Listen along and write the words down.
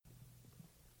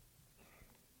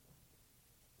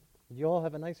Did you all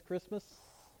have a nice Christmas?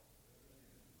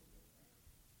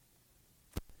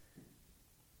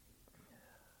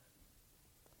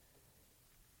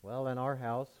 Well, in our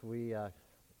house, we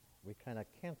kind of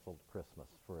canceled Christmas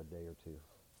for a day or two.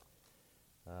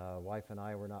 Wife and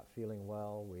I were not feeling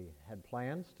well. We had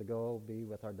plans to go be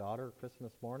with our daughter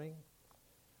Christmas morning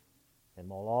in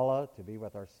Molalla, to be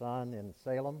with our son in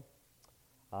Salem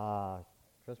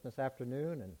Christmas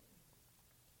afternoon, and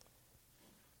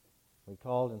we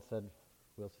called and said,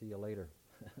 we'll see you later.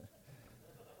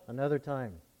 Another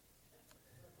time,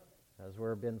 as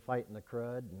we've been fighting the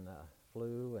crud and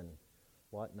flu and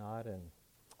whatnot,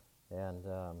 and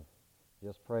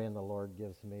just praying the Lord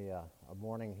gives me a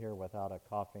morning here without a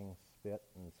coughing, spit,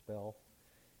 and spill.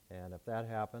 And if that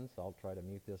happens, I'll try to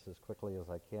mute this as quickly as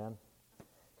I can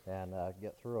and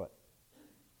get through it.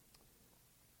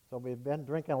 So we've been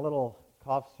drinking a little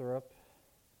cough syrup,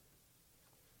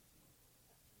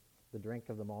 the drink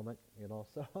of the moment,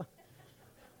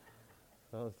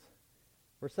 so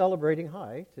we're celebrating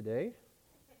high today.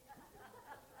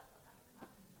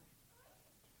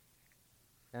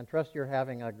 And trust you're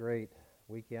having a great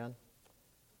weekend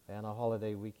and a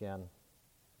holiday weekend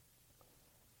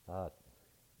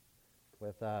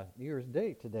with New Year's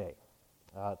Day today,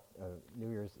 New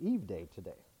Year's Eve day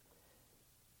today.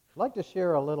 I'd like to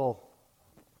share a little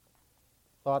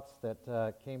thoughts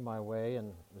that came my way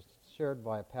and was shared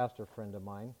by a pastor friend of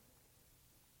mine.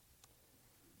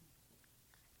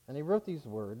 And he wrote these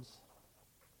words: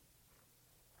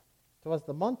 "'Twas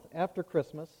the month after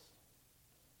Christmas,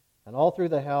 and all through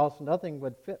the house nothing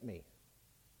would fit me.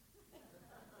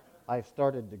 I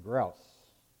started to grouse.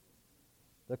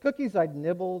 The cookies I'd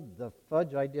nibbled, the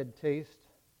fudge I did taste,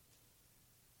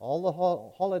 all the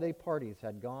holiday parties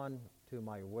had gone to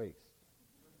my waist.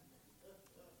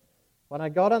 When I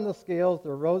got on the scales,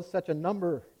 there rose such a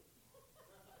number.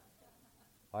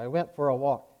 I went for a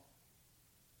walk.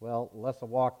 Well, less a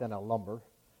walk than a lumber.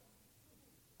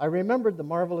 I remembered the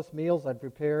marvelous meals I'd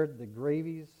prepared, the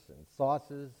gravies and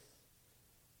sauces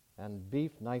and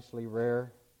beef nicely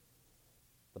rare,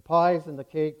 the pies and the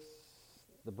cakes,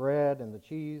 the bread and the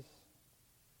cheese,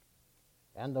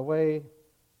 and the way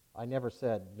I never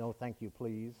said, no thank you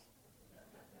please.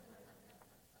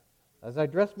 As I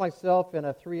dressed myself in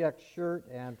a 3X shirt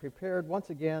and prepared once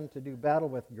again to do battle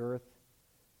with girth,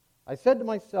 I said to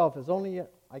myself, as only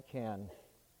I can,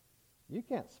 you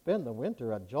can't spend the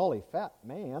winter a jolly fat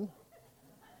man.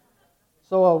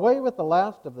 So away with the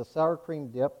last of the sour cream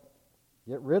dip,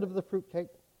 get rid of the fruitcake,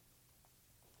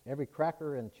 every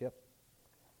cracker and chip.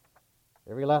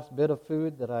 Every last bit of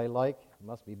food that I like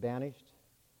must be banished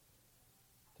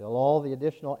till all the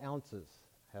additional ounces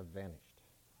have vanished.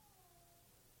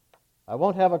 I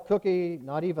won't have a cookie,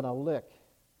 not even a lick.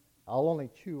 I'll only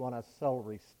chew on a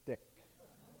celery stick.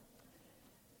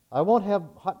 I won't have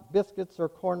hot biscuits or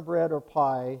cornbread or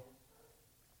pie.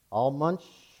 I'll munch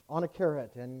on a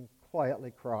carrot and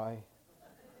quietly cry.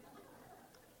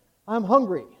 I'm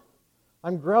hungry,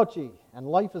 I'm grouchy, and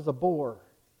life is a bore.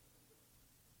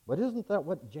 But isn't that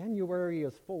what January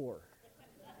is for?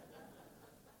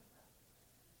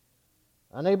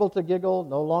 Unable to giggle,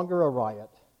 no longer a riot.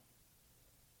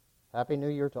 Happy New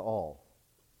Year to all,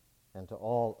 and to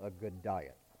all a good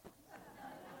diet."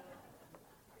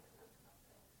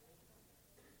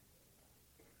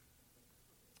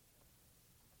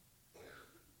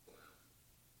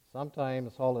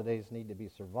 Sometimes holidays need to be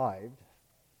survived.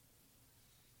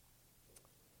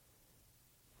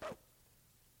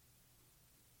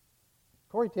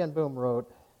 Corrie ten Boom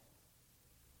wrote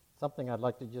something I'd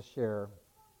like to just share.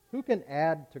 Who can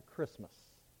add to Christmas?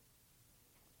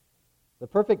 The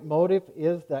perfect motive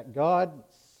is that God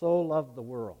so loved the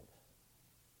world.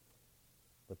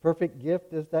 The perfect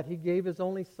gift is that He gave His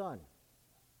only Son.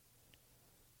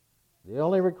 The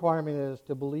only requirement is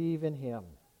to believe in Him.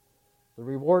 The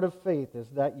reward of faith is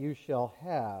that you shall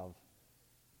have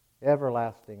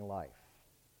everlasting life.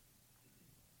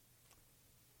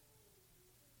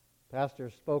 Pastor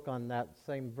spoke on that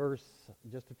same verse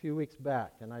just a few weeks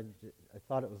back, and I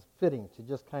thought it was fitting to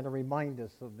just kind of remind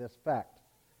us of this fact,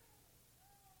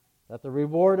 that the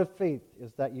reward of faith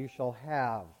is that you shall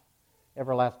have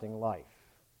everlasting life.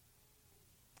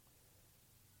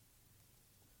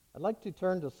 I'd like to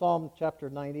turn to Psalm chapter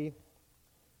 90,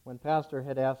 when Pastor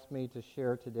had asked me to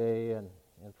share today and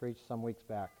preach some weeks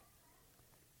back.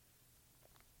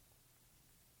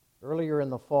 Earlier in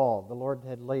the fall, the Lord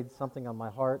had laid something on my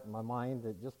heart and my mind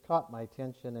that just caught my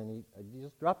attention, and He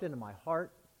just dropped into my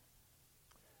heart.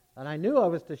 And I knew I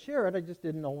was to share it, I just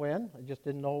didn't know when, I just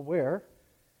didn't know where.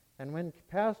 And when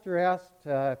Pastor asked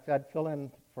if I'd fill in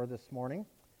for this morning,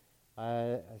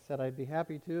 I said I'd be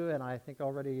happy to, and I think I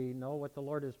already know what the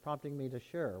Lord is prompting me to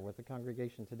share with the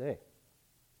congregation today.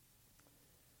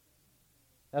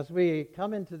 As we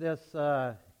come into this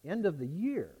end of the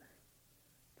year,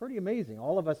 pretty amazing.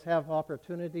 All of us have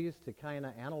opportunities to kind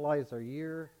of analyze our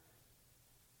year,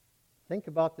 think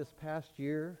about this past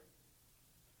year,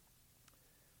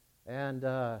 and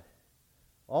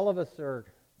all of us are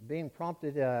being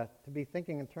prompted to be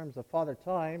thinking in terms of Father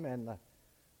Time, and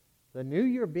the new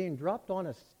year being dropped on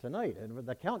us tonight, and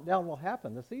the countdown will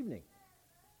happen this evening.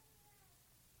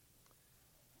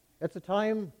 It's a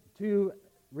time to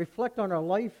reflect on our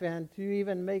life and to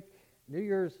even make New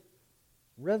Year's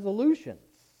resolutions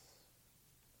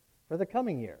for the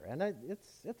coming year, and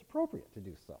it's appropriate to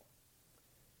do so.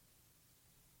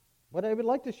 But I would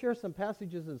like to share some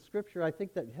passages in Scripture I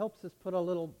think that helps us put a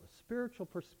little spiritual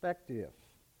perspective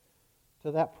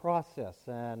to that process,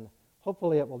 and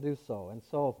hopefully it will do so. And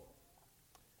so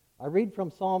I read from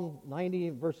Psalm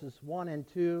 90, verses 1 and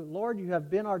 2. Lord, you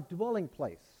have been our dwelling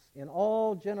place in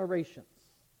all generations.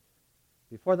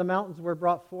 Before the mountains were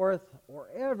brought forth, or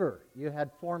ever you had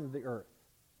formed the earth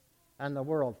and the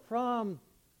world, from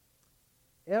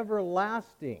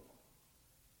everlasting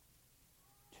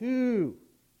to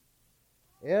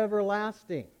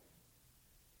everlasting,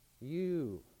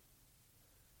 you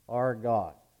are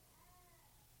God.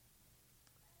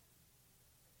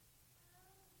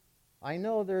 I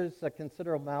know there's a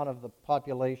considerable amount of the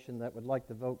population that would like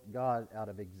to vote God out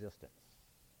of existence.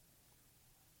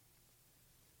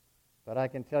 But I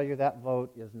can tell you that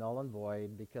vote is null and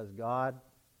void because God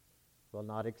will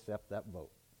not accept that vote.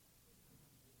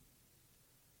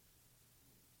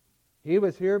 He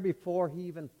was here before he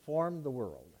even formed the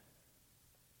world.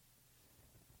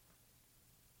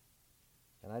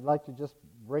 And I'd like to just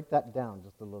break that down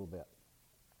just a little bit.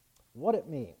 What it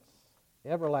means,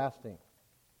 everlasting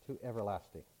to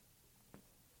everlasting.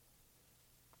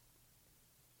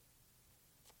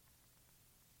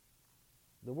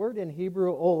 The word in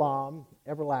Hebrew, olam,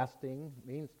 everlasting,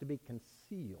 means to be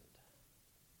concealed,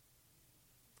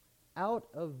 out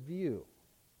of view.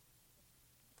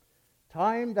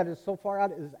 Time that is so far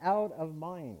out is out of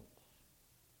mind,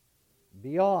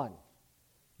 beyond,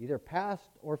 either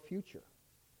past or future.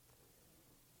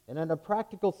 And in a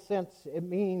practical sense, it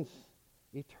means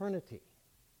eternity.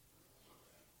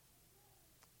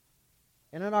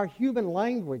 And in our human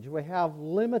language, we have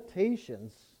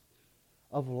limitations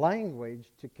of language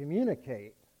to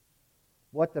communicate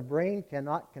what the brain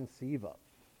cannot conceive of.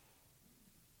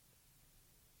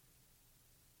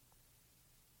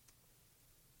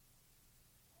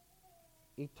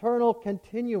 Eternal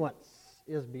continuance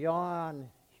is beyond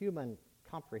human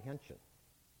comprehension.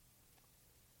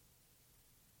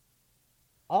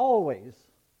 Always,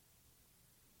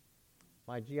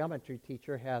 my geometry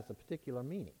teacher has a particular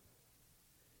meaning.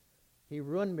 He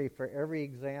ruined me for every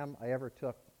exam I ever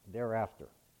took thereafter.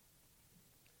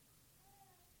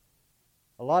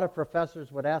 A lot of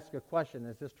professors would ask a question,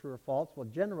 is this true or false? Well,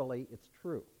 generally, it's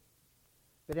true.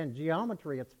 But in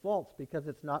geometry, it's false because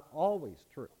it's not always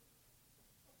true.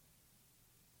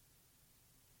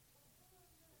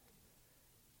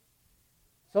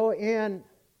 So in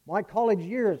my college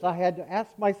years, I had to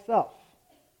ask myself,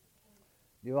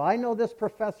 do I know this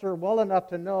professor well enough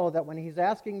to know that when he's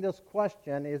asking this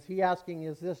question, is he asking,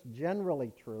 is this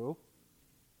generally true?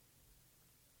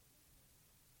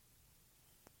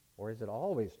 Or is it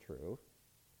always true?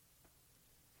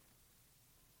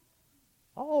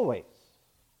 Always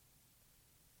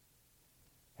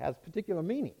has particular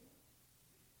meaning.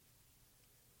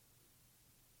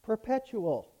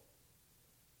 Perpetual,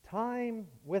 time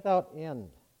without end.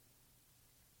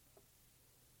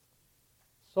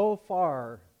 So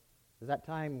far is that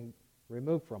time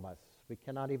removed from us, we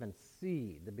cannot even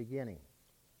see the beginning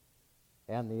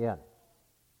and the end.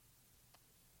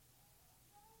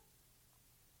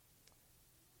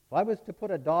 If I was to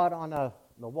put a dot on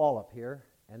the wall up here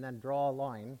and then draw a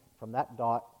line from that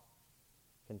dot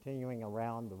continuing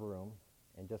around the room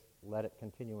and just let it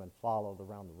continue and follow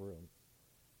around the room,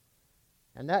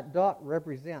 and that dot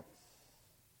represents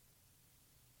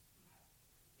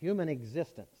human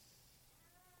existence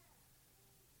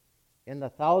in the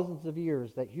thousands of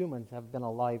years that humans have been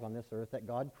alive on this earth, that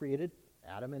God created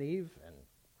Adam and Eve and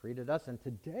created us, and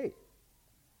today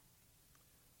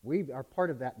we are part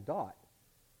of that dot.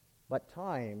 But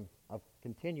time of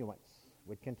continuance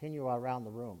would continue around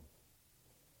the room.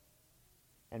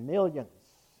 And millions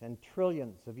and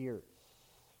trillions of years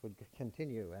would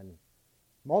continue, and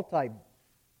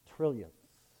multi-trillions.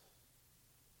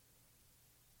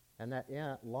 And that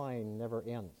line never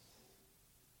ends.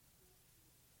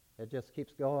 It just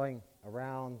keeps going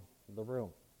around the room.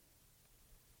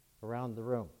 around the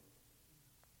room.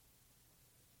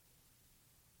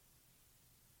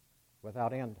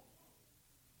 Without end.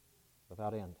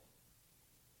 Without end.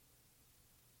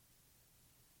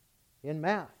 In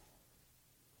math,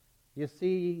 you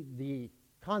see the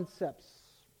concepts,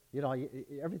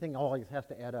 everything always has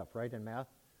to add up, right, in math?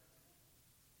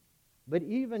 But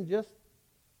even just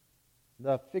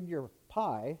the figure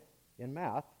pi in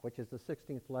math, which is the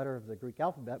 16th letter of the Greek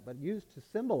alphabet, but used to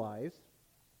symbolize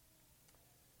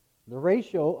the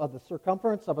ratio of the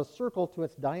circumference of a circle to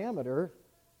its diameter.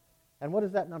 And what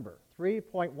is that number?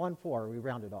 3.14, we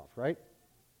rounded off, right?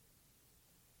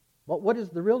 But what is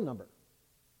the real number?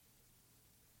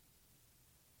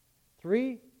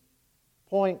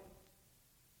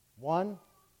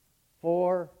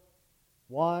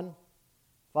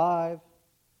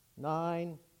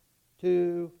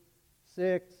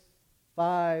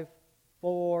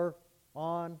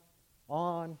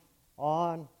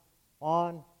 on,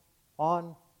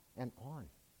 and on.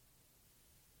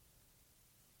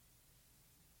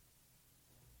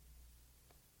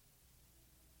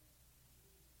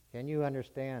 Can you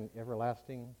understand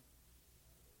everlasting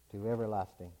to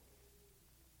everlasting?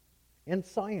 In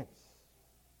science,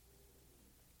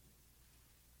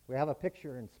 we have a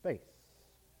picture in space.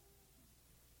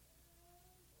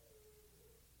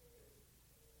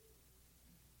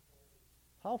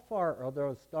 How far are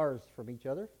those stars from each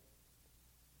other?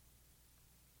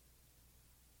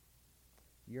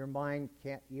 Your mind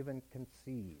can't even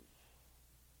conceive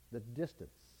the distance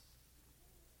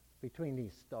between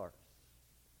these stars.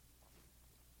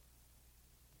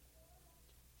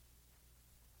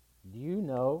 Do you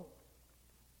know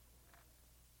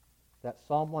that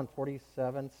Psalm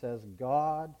 147 says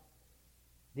God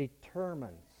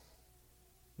determines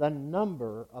the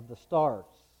number of the stars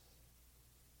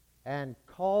and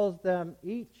calls them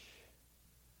each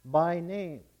by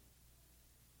name?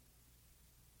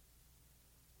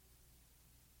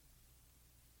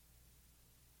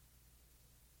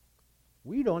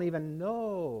 We don't even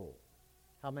know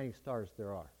how many stars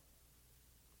there are.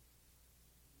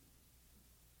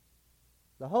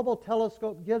 The Hubble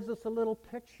telescope gives us a little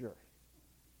picture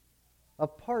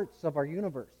of parts of our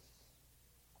universe.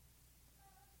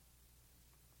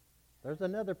 There's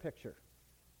another picture.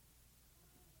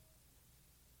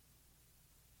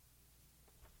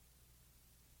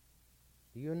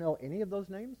 Do you know any of those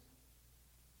names?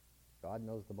 God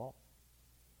knows them all.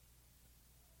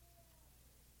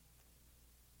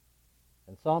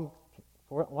 And Psalm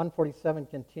 147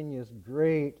 continues,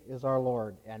 "Great is our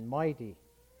Lord and mighty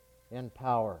in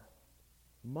power."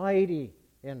 Mighty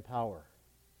in power.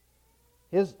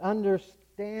 His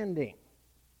understanding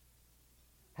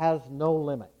has no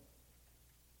limit.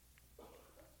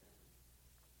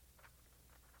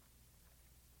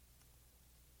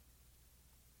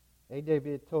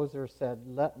 A.W. Tozer said,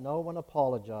 "Let no one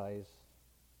apologize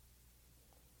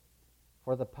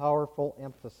for the powerful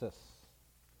emphasis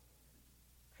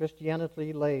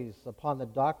Christianity lays upon the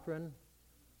doctrine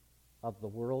of the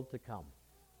world to come."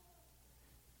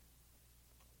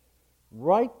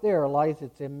 Right there lies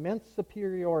its immense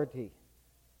superiority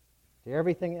to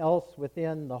everything else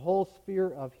within the whole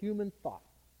sphere of human thought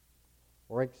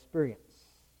or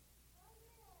experience.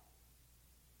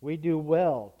 We do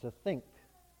well to think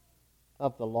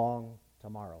of the long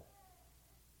tomorrow.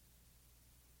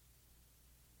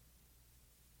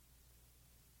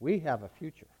 We have a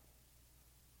future.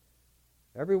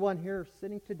 Everyone here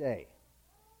sitting today,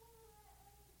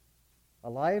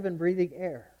 alive and breathing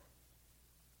air,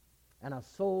 and a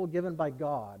soul given by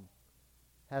God,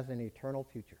 has an eternal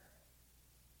future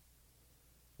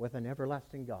with an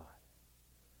everlasting God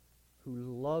who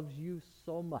loves you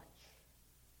so much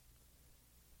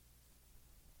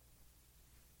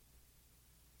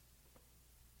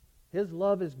His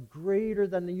love is greater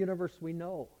than the universe we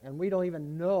know, and we don't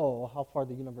even know how far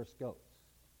the universe goes.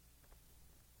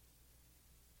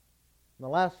 In the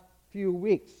last few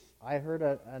weeks, I heard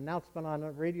an announcement on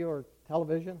the radio or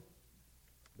television.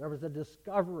 There was a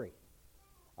discovery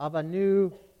of a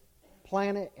new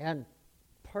planet and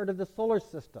part of the solar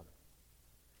system.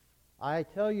 I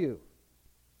tell you,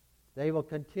 they will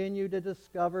continue to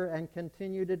discover and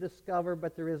continue to discover,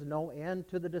 but there is no end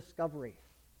to the discovery.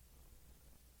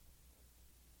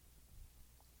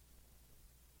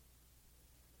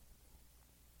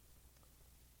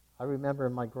 I remember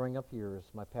in my growing up years,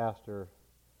 my pastor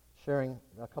sharing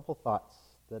a couple thoughts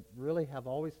that really have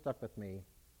always stuck with me.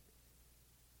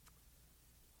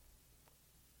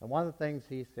 And one of the things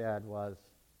he said was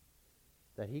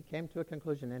that he came to a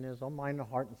conclusion in his own mind and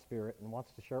heart and spirit, and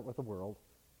wants to share it with the world,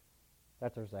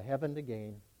 that there's a heaven to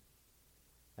gain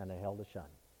and a hell to shun.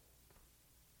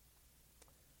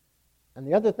 And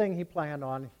the other thing he planned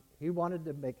on, he wanted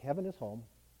to make heaven his home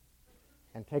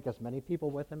and take as many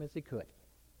people with him as he could.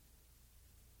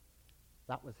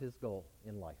 That was his goal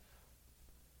in life.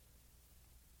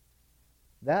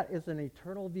 That is an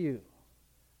eternal view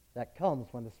that comes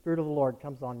when the Spirit of the Lord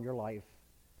comes on your life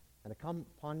and comes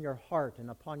upon your heart and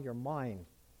upon your mind.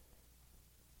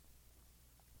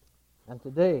 And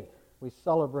today we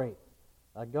celebrate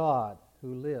a God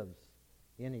who lives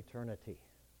in eternity,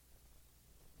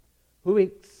 who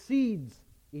exceeds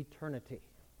eternity,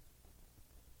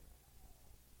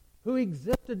 who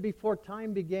existed before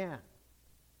time began.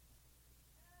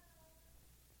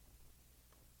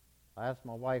 I asked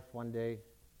my wife one day,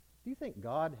 do you think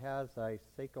God has a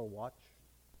Seiko watch?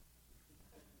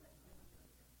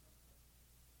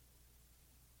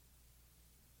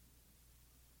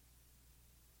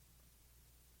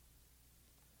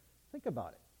 Think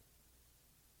about it.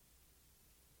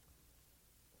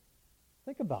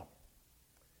 Think about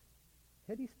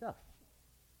it. Heady stuff.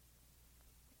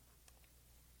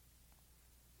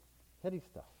 Heady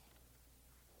stuff.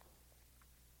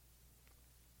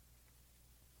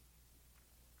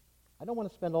 I don't want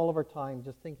to spend all of our time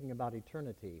just thinking about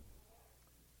eternity.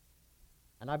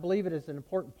 And I believe it is an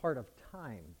important part of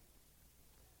time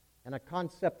and a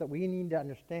concept that we need to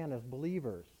understand as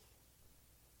believers,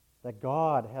 that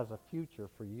God has a future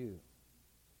for you.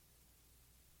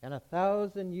 And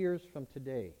 1,000 years from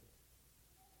today,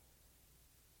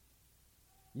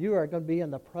 you are going to be in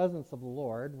the presence of the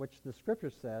Lord, which the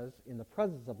Scripture says, in the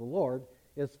presence of the Lord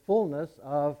is fullness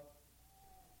of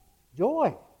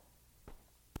joy.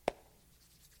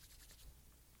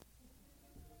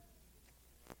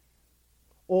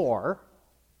 Or,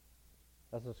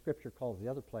 as the Scripture calls the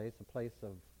other place, a place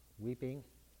of weeping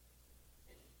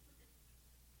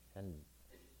and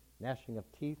gnashing of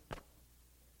teeth.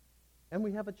 And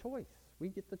we have a choice. We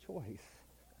get the choice.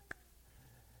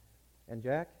 And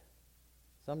Jack,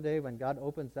 someday when God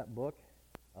opens that book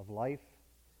of life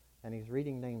and he's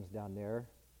reading names down there,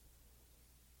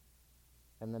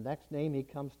 and the next name he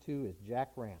comes to is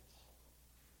Jack Rance.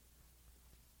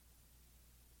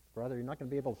 Brother, you're not going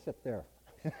to be able to sit there.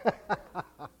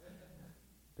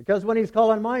 Because when he's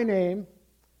calling my name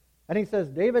and he says,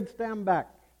 David, stand back.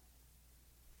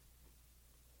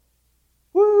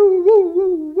 Woo, woo,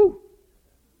 woo, woo.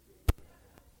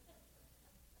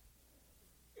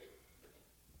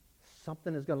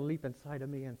 Something is going to leap inside of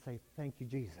me and say, thank you,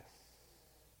 Jesus.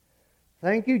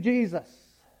 Thank you, Jesus,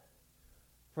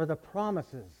 for the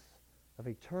promises of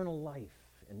eternal life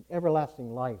and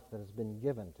everlasting life that has been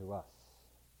given to us.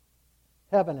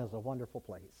 Heaven is a wonderful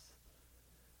place.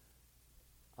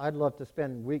 I'd love to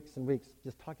spend weeks and weeks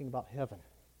just talking about heaven.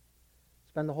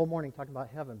 Spend the whole morning talking about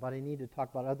heaven, but I need to talk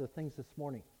about other things this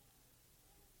morning.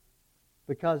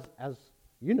 Because, as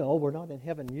you know, we're not in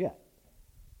heaven yet.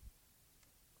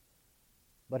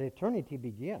 But eternity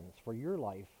begins for your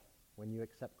life when you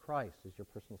accept Christ as your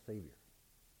personal Savior.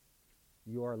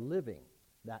 You are living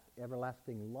that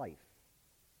everlasting life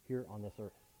here on this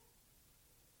earth.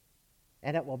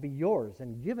 And it will be yours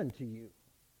and given to you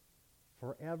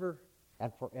forever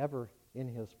and forever in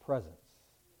His presence,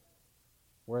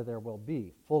 where there will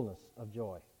be fullness of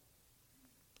joy.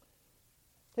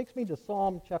 Takes me to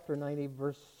Psalm chapter 90,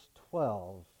 verse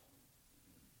 12.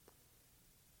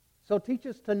 So teach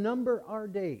us to number our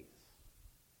days,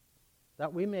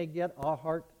 that we may get a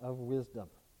heart of wisdom.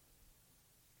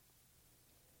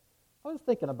 I was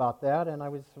thinking about that, and I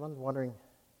was wondering,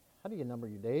 how do you number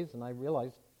your days? And I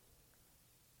realized,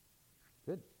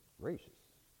 good gracious,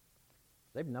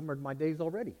 they've numbered my days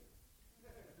already.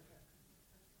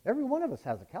 Every one of us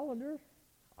has a calendar.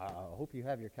 I hope you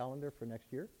have your calendar for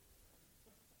next year.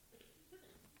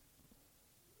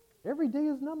 Every day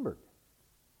is numbered.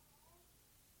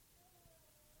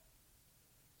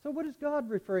 So what is God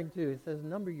referring to? He says,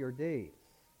 number your days.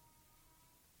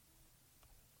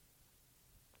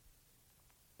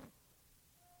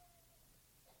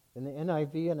 In the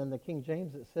NIV and in the King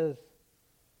James, it says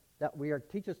that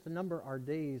teach us to number our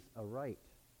days aright,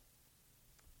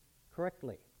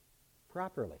 correctly,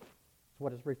 properly. That's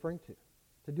what it's referring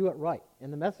to do it right.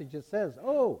 In the Message, it says,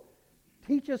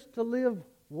 teach us to live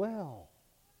well.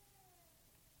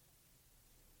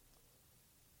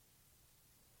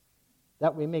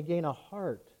 That we may gain a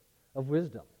heart of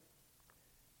wisdom.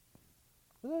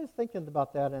 I was thinking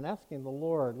about that and asking the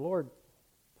Lord,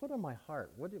 put on my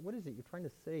heart, what is it you're trying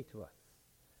to say to us?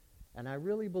 And I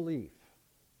really believe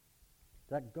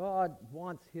that God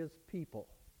wants His people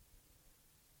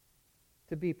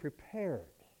to be prepared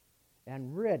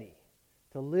and ready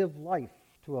to live life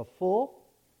to a full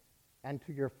and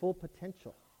to your full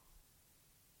potential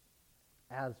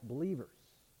as believers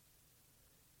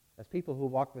as people who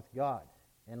walk with God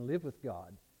and live with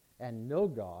God and know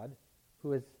God,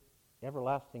 who is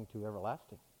everlasting to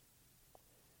everlasting.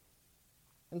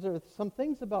 And there are some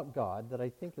things about God that I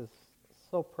think is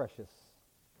so precious.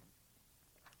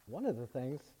 One of the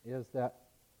things is that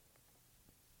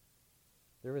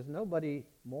there is nobody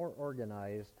more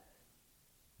organized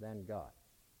than God.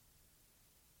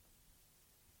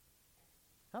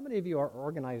 How many of you are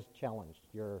organized challenged?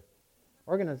 You're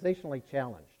organizationally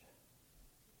challenged?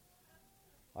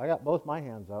 I got both my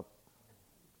hands up.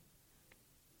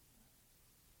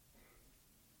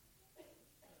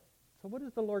 So what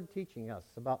is the Lord teaching us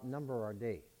about number our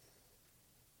days?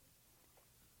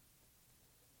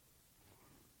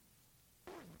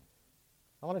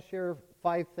 I want to share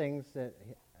 5 things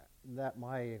that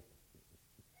my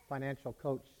financial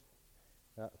coach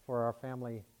for our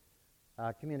family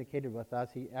communicated with us.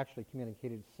 He actually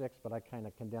communicated 6, but I kind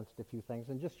of condensed a few things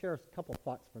and just share a couple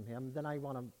thoughts from him. Then I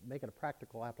want to make it a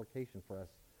practical application for us.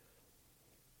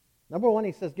 Number 1,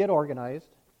 he says, get organized.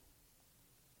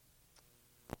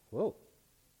 Whoa.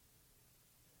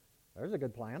 There's a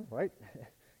good plan, right?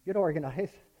 Get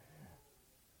organized.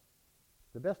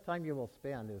 The best time you will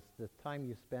spend is the time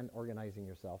you spend organizing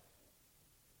yourself.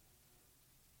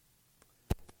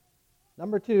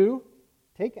 Number 2,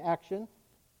 take action.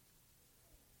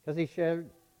 Because he said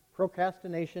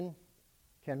procrastination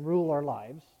can rule our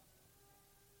lives.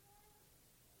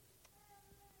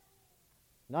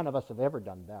 None of us have ever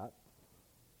done that.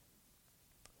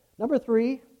 Number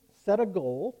 3, set a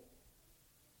goal.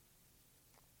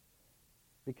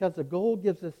 Because a goal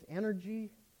gives us energy,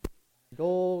 a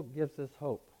goal gives us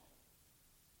hope.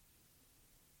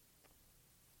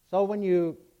 So when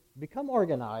you become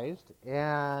organized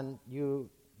and you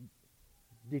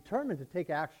determine to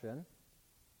take action,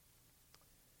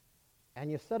 and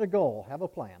you set a goal, have a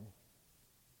plan,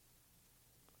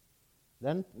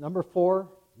 then number 4,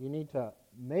 you need to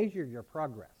measure your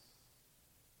progress.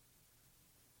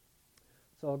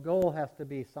 So a goal has to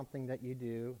be something that you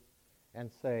do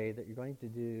and say that you're going to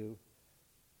do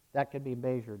that can be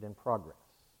measured in progress.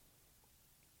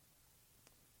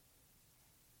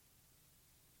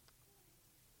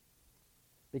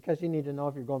 Because you need to know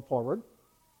if you're going forward,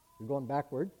 you're going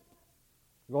backward,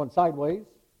 you're going sideways,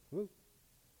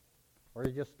 or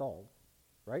you just stalled,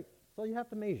 right? So you have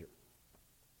to measure.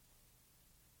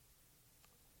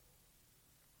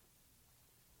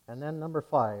 And then number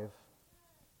 5,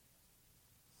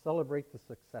 celebrate the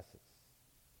successes.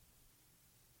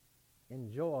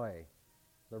 Enjoy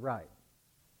the ride.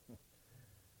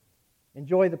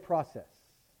 Enjoy the process.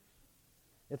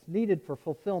 It's needed for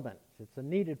fulfillment. It's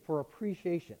needed for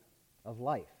appreciation of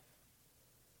life.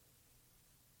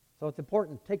 So it's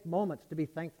important. Take moments to be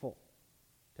thankful.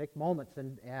 Take moments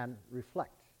and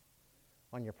reflect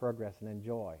on your progress and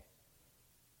enjoy.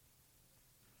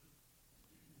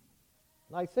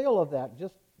 And I say all of that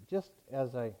just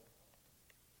as a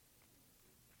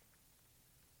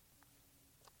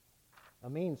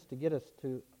means to get us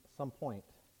to some point.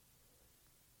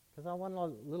 Because I want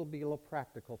to be a little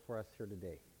practical for us here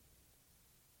today.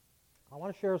 I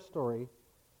want to share a story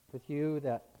with you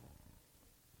that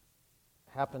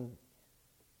happened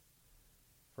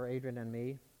for Adrian and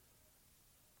me.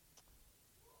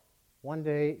 One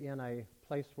day in a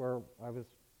place where I was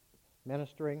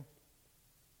ministering,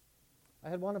 I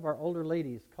had one of our older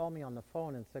ladies call me on the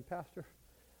phone and say, "Pastor,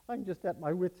 I'm just at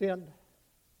my wit's end."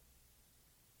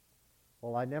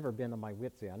 Well, I'd never been at my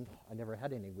wit's end. I never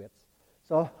had any wits.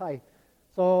 So I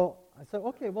said,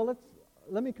 okay, well,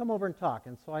 let me come over and talk.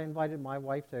 And so I invited my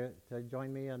wife to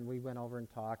join me, and we went over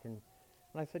and talked. And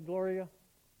I said, "Gloria,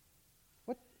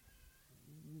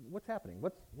 what's happening?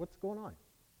 What's going on?"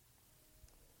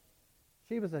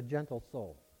 She was a gentle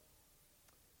soul.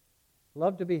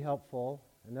 Loved to be helpful,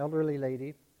 an elderly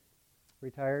lady,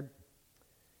 retired,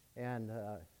 and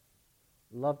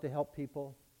loved to help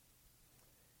people.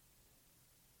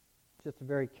 Just a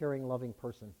very caring, loving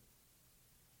person.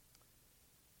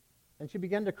 And she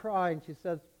began to cry, and she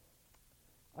says,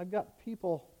 "I've got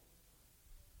people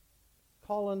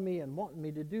calling me and wanting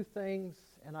me to do things,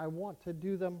 and I want to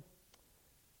do them,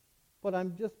 but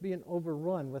I'm just being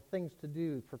overrun with things to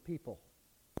do for people."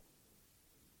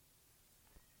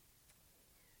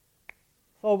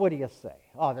 So what do you say?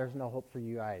 "Oh, there's no hope for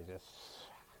you.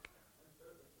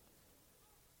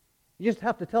 You just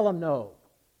have to tell them no."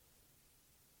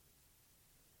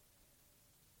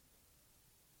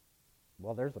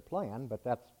 Well, there's a plan, but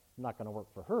that's not going to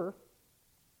work for her.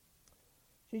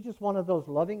 She's just one of those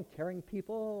loving, caring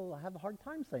people who have a hard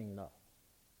time saying no.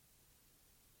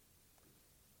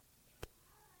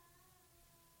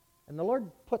 And the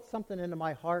Lord put something into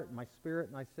my heart and my spirit,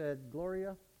 and I said,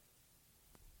 "Gloria,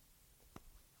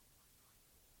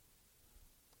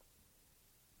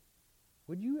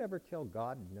 Would you ever tell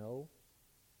God no?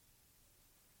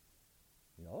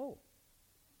 No.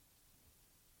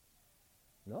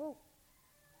 No.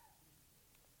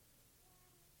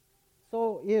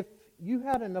 So if you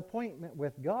had an appointment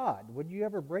with God, would you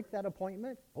ever break that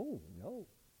appointment? Oh, no.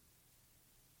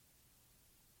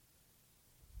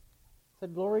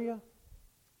 Said, Gloria, I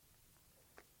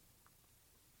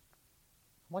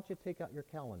want you to take out your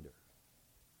calendar.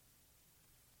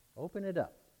 Open it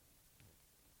up.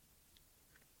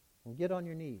 And get on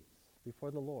your knees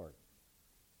before the Lord.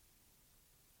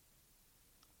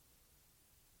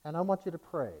 And I want you to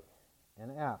pray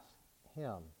and ask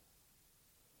Him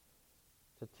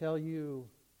to tell you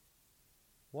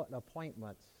what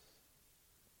appointments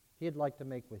He'd like to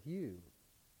make with you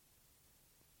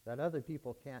that other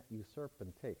people can't usurp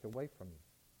and take away from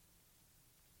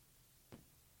you.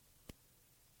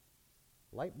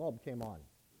 Light bulb came on.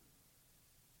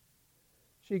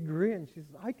 She grinned. She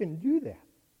said, I can do that.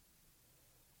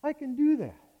 I can do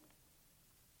that.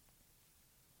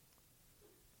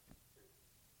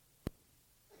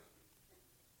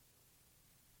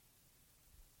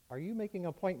 Are you making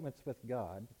appointments with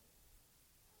God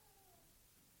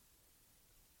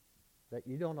that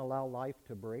you don't allow life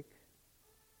to break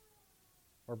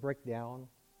or break down?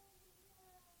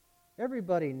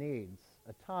 Everybody needs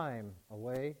a time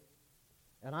away.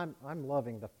 And I'm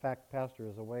loving the fact Pastor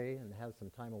is away and has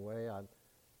some time away. I'm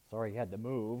sorry he had to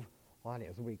move on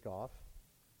his week off.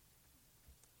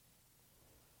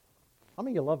 How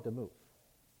many of you love to move?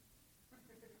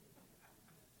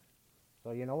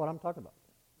 So you know what I'm talking about.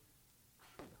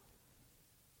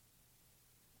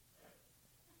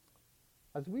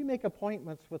 As we make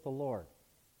appointments with the Lord,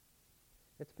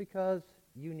 it's because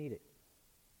you need it.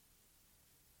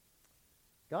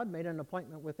 God made an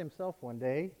appointment with Himself one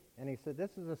day, and He said,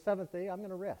 this is the seventh day, I'm going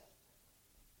to rest.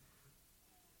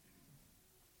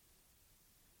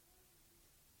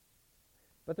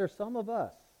 But there's some of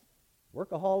us,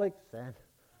 workaholics, and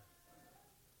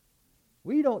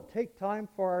we don't take time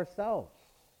for ourselves.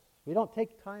 We don't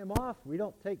take time off. We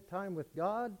don't take time with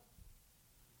God.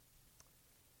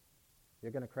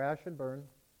 You're going to crash and burn.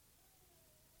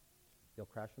 You'll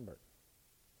crash and burn.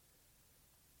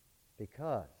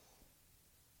 Because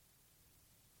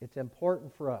it's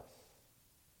important for us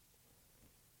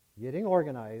getting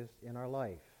organized in our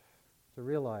life to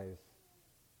realize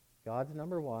God's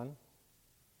number one.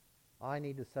 I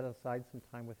need to set aside some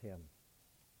time with Him.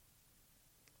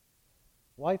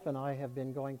 Wife and I have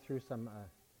been going through some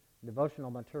devotional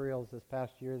materials this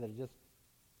past year that have just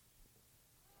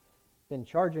been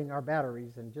charging our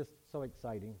batteries and just so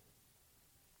exciting.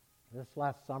 This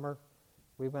last summer,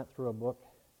 we went through a book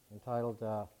entitled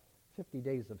 50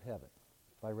 Days of Heaven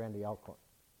by Randy Alcorn.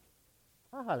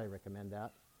 I highly recommend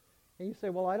that. And you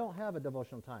say, well, I don't have a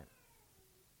devotional time.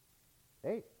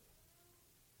 Hey,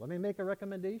 let me make a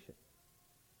recommendation.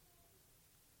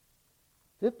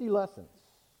 50 lessons.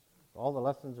 All the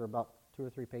lessons are about 2 or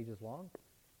 3 pages long.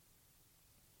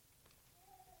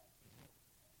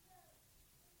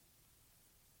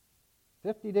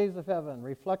 "50 Days of Heaven,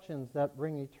 Reflections that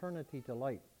Bring Eternity to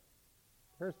Light."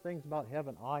 There's things about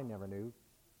heaven I never knew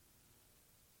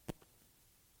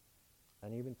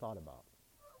and even thought about.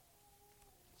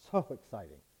 So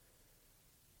exciting.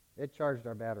 It charged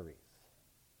our batteries.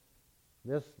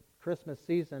 This Christmas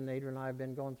season, Adrian and I have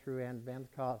been going through Ann Van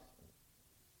Cost.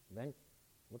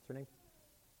 What's her name?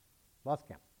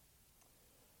 Boskamp.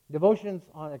 Devotions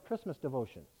on Christmas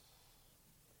devotions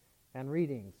and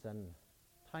readings and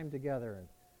time together. And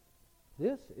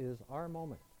this is our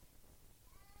moment.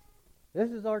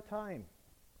 This is our time.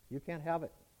 You can't have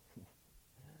it.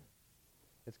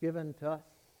 It's given to us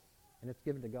and it's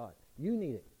given to God. You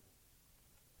need it.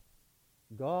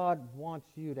 God wants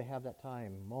you to have that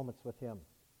time, moments with Him,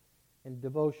 in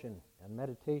devotion and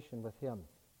meditation with Him.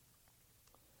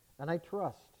 And I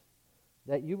trust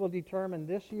that you will determine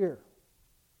this year,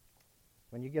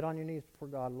 when you get on your knees before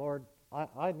God, Lord,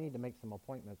 I need to make some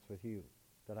appointments with you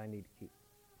that I need to keep.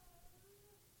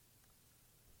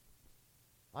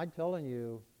 I'm telling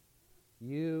you,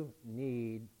 you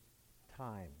need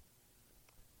time.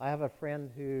 I have a friend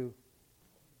who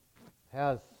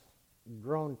has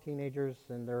grown teenagers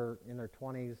in their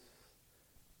 20s.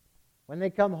 When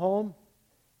they come home,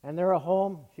 and they're at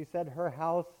home, she said her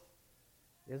house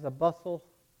is a bustle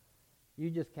you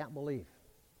just can't believe.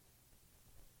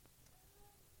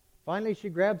 Finally, she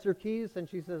grabs her keys and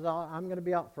she says, I'm going to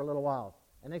be out for a little while.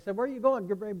 And they said, where are you going?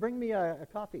 Bring me a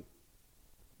coffee.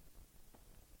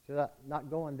 She said, not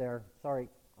going there. Sorry,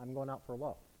 I'm going out for a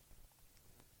while.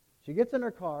 She gets in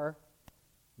her car,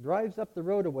 drives up the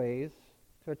road a ways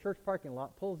to a church parking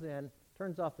lot, pulls in,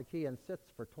 turns off the key and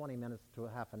sits for 20 minutes to a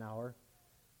half an hour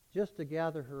just to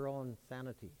gather her own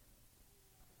sanity,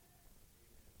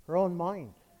 her own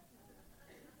mind.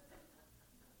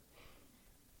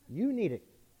 You need it.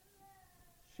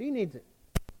 She needs it.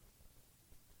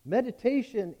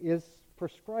 Meditation is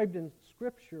prescribed in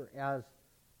Scripture as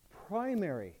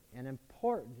primary and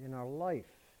important in our life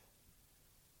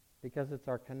because it's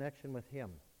our connection with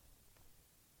Him.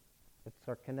 It's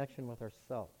our connection with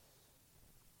ourselves.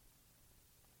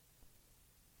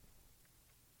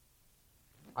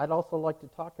 I'd also like to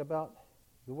talk about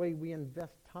the way we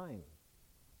invest time.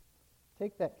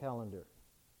 Take that calendar.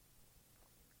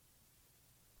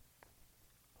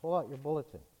 Pull out your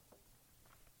bulletin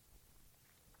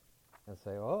and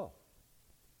say, oh,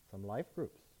 some life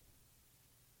groups.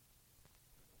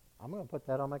 I'm going to put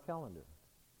that on my calendar.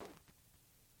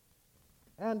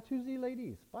 And Tuesday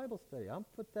ladies, Bible study, I'll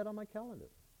put that on my calendar.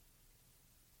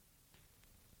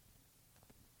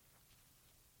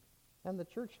 And the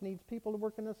church needs people to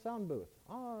work in the sound booth.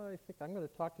 Oh, I think I'm going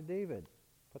to talk to David.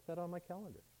 Put that on my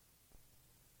calendar.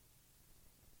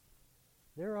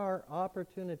 There are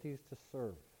opportunities to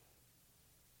serve.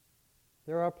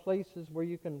 There are places where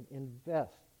you can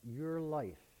invest your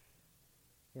life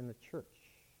in the church,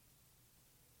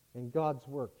 in God's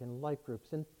work, in life groups,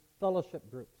 in fellowship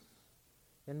groups,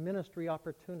 in ministry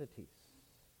opportunities.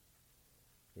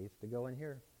 Needs to go in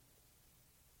here.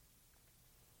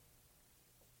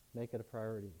 Make it a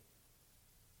priority.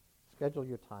 Schedule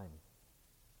your time.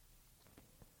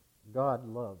 God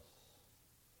loves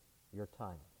your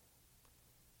time.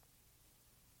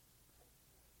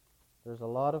 There's a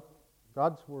lot of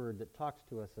God's Word that talks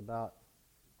to us about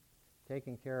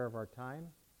taking care of our time,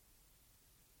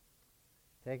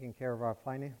 taking care of our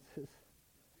finances,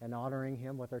 and honoring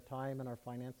Him with our time and our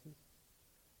finances.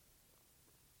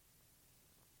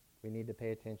 We need to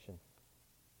pay attention.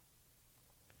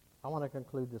 I want to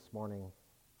conclude this morning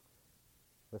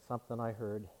with something I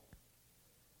heard,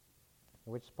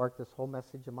 which sparked this whole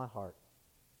message in my heart.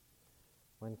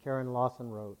 When Karen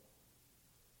Lawson wrote,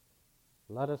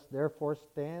 "Let us therefore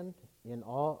stand in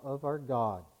awe of our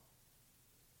God,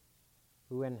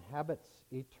 who inhabits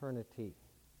eternity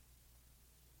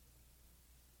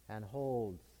and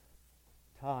holds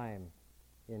time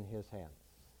in His hands."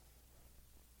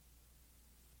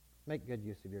 Make good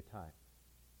use of your time.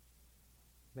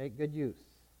 Make good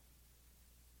use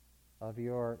of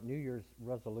your New Year's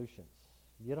resolutions.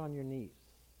 Get on your knees,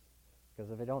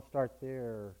 because if they don't start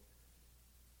there,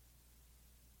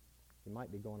 you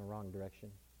might be going the wrong direction.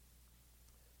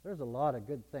 There's a lot of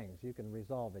good things you can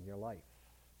resolve in your life.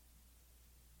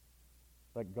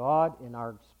 But God, in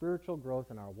our spiritual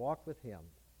growth and our walk with Him,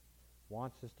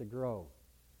 wants us to grow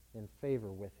in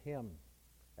favor with Him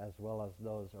as well as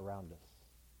those around us.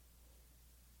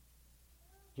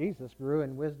 Jesus grew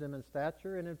in wisdom and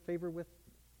stature and in favor with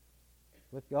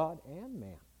God and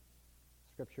man,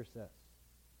 Scripture says.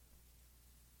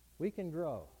 We can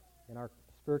grow in our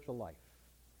spiritual life.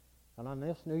 And on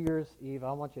this New Year's Eve,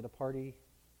 I want you to party,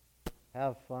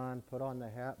 have fun, put on the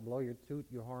hat, blow your toot,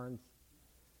 your horns,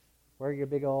 wear your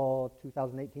big old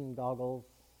 2018 goggles.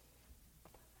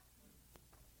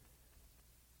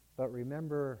 But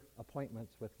remember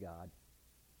appointments with God.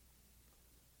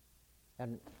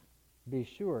 And be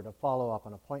sure to follow up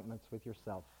on appointments with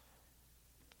yourself.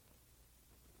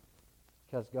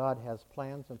 Because God has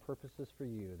plans and purposes for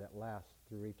you that last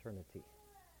through eternity.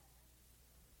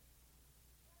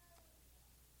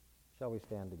 Shall we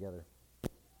stand together?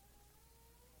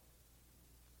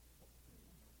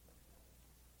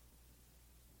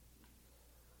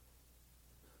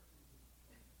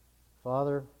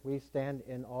 Father, we stand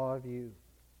in awe of you.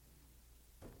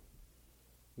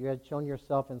 You had shown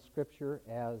yourself in Scripture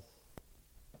as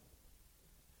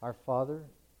our Father,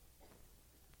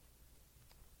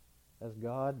 as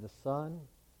God the Son,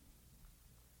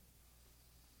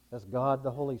 as God the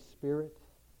Holy Spirit.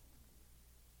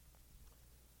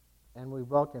 And we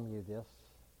welcome you this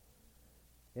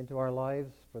into our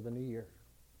lives for the new year.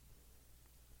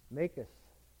 Make us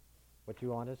what you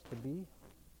want us to be.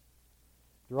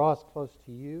 Draw us close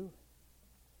to you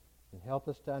and help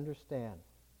us to understand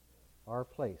our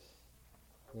place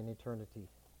in eternity.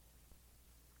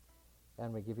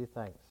 And we give you thanks